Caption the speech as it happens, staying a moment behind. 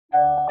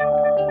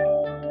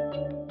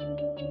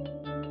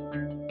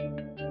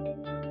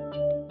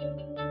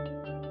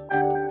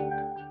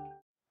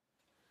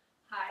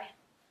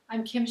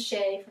I'm Kim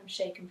Shea from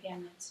Shea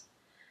Companions.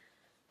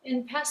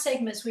 In past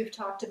segments, we've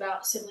talked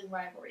about sibling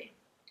rivalry.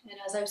 And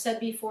as I've said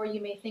before, you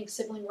may think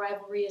sibling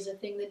rivalry is a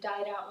thing that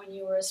died out when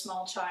you were a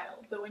small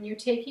child. But when you're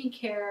taking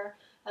care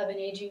of an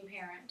aging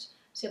parent,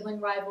 sibling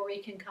rivalry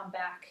can come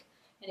back.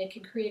 And it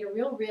can create a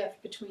real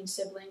rift between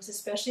siblings,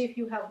 especially if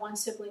you have one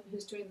sibling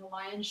who's doing the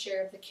lion's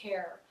share of the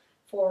care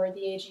for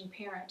the aging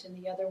parent and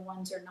the other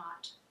ones are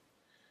not.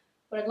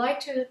 What I'd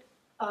like to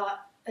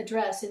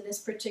address in this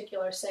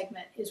particular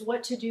segment is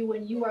what to do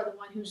when you are the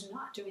one who's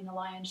not doing the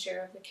lion's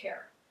share of the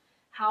care.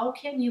 How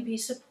can you be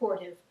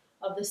supportive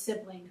of the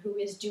sibling who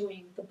is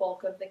doing the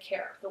bulk of the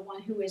care, the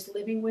one who is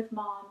living with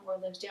mom or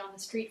lives down the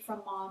street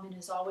from mom and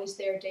is always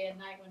there day and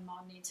night when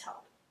mom needs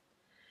help?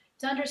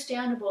 It's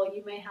understandable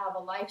you may have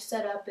a life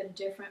set up in a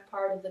different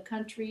part of the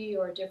country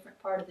or a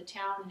different part of the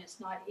town and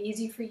it's not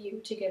easy for you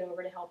to get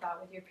over to help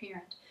out with your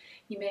parent.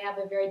 You may have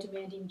a very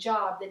demanding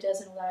job that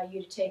doesn't allow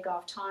you to take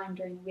off time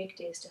during the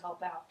weekdays to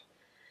help out.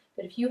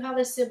 But if you have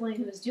a sibling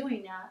who is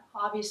doing that,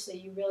 obviously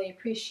you really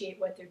appreciate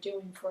what they're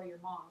doing for your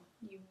mom.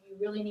 You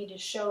really need to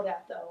show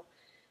that though.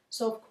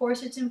 So of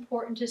course it's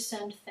important to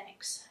send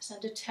thanks.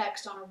 Send a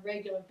text on a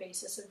regular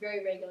basis, a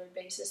very regular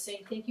basis,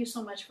 saying thank you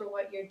so much for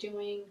what you're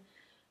doing.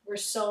 We're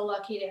so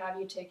lucky to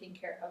have you taking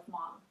care of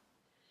mom.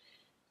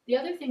 The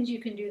other things you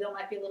can do though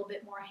might be a little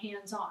bit more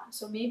hands-on.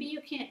 So maybe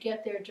you can't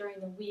get there during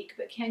the week,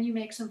 but can you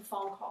make some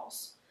phone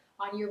calls?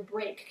 On your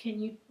break, can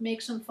you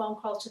make some phone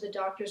calls to the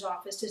doctor's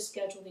office to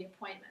schedule the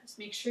appointments?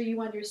 Make sure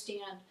you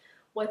understand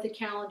what the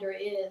calendar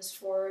is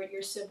for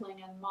your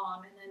sibling and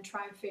mom, and then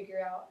try and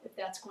figure out if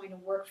that's going to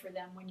work for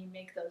them when you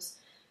make those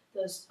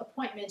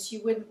appointments.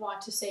 You wouldn't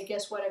want to say,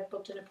 guess what, I've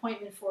booked an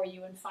appointment for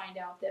you, and find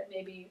out that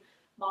maybe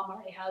mom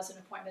already has an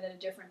appointment at a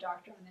different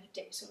doctor on that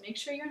day. So make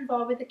sure you're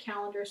involved with the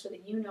calendar so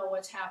that you know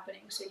what's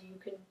happening so you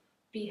can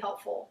be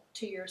helpful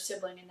to your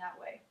sibling in that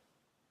way.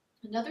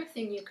 Another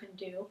thing you can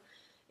do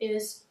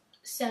is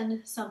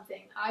send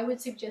something. I would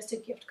suggest a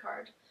gift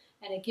card,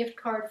 and a gift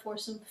card for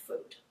some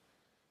food.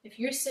 If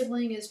your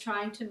sibling is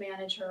trying to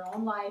manage her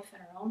own life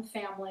and her own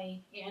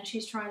family, and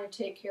she's trying to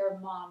take care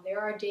of mom, there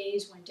are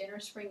days when dinner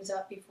springs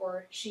up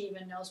before she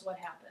even knows what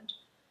happened.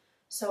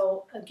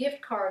 So a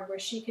gift card where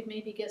she could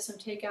maybe get some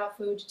takeout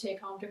food to take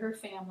home to her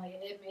family,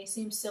 and it may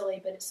seem silly,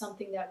 but it's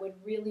something that would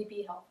really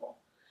be helpful.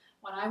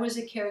 When I was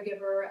a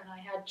caregiver and I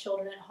had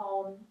children at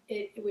home,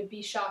 it would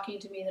be shocking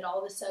to me that all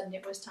of a sudden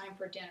it was time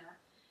for dinner.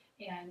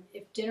 And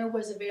if dinner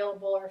was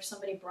available or if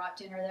somebody brought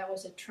dinner, that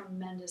was a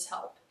tremendous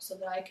help so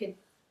that I could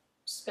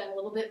spend a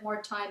little bit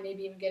more time,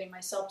 maybe even getting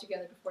myself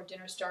together before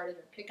dinner started,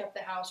 or pick up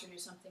the house or do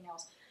something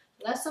else.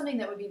 So that's something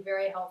that would be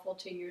very helpful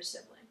to your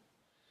sibling.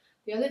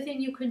 The other thing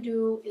you can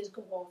do is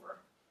go over,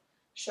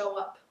 show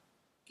up,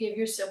 give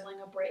your sibling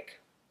a break.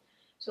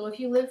 So if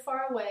you live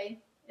far away,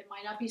 it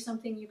might not be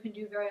something you can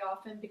do very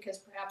often because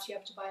perhaps you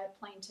have to buy a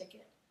plane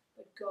ticket,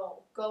 but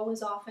go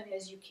as often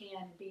as you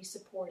can and be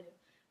supportive.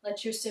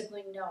 Let your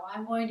sibling know,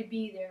 I'm going to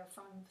be there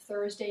from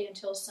Thursday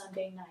until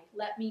Sunday night.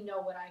 Let me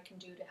know what I can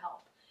do to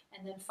help.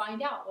 And then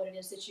find out what it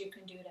is that you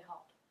can do to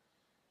help.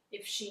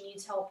 If she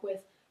needs help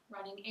with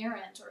running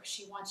errands, or if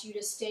she wants you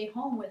to stay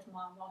home with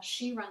mom while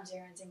she runs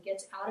errands and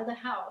gets out of the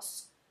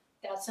house,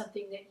 that's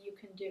something that you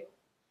can do.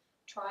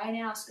 Try and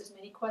ask as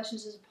many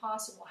questions as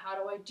possible. How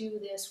do I do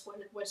this?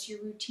 What's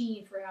your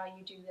routine for how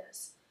you do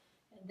this?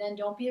 And then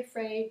don't be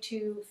afraid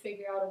to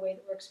figure out a way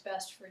that works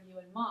best for you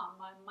and mom.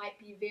 Mom might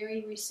be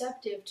very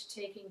receptive to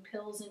taking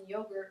pills and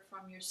yogurt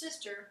from your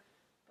sister,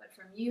 but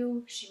from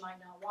you, she might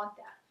not want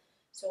that.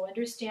 So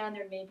understand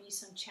there may be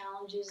some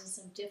challenges and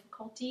some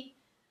difficulty,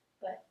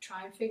 but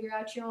try and figure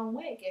out your own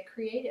way. Get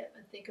creative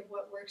and think of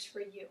what works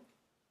for you.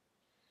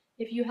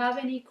 If you have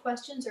any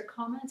questions or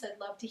comments, I'd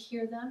love to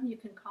hear them. You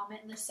can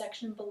comment in the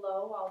section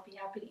below. I'll be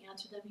happy to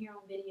answer them here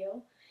on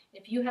video.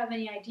 If you have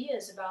any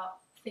ideas about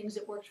things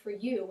that worked for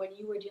you when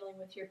you were dealing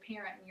with your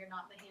parent and you're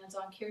not the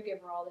hands-on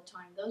caregiver all the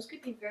time, those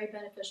could be very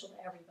beneficial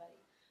to everybody.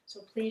 So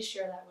please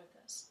share that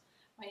with us.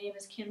 My name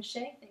is Kim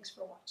Shea. Thanks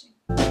for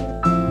watching.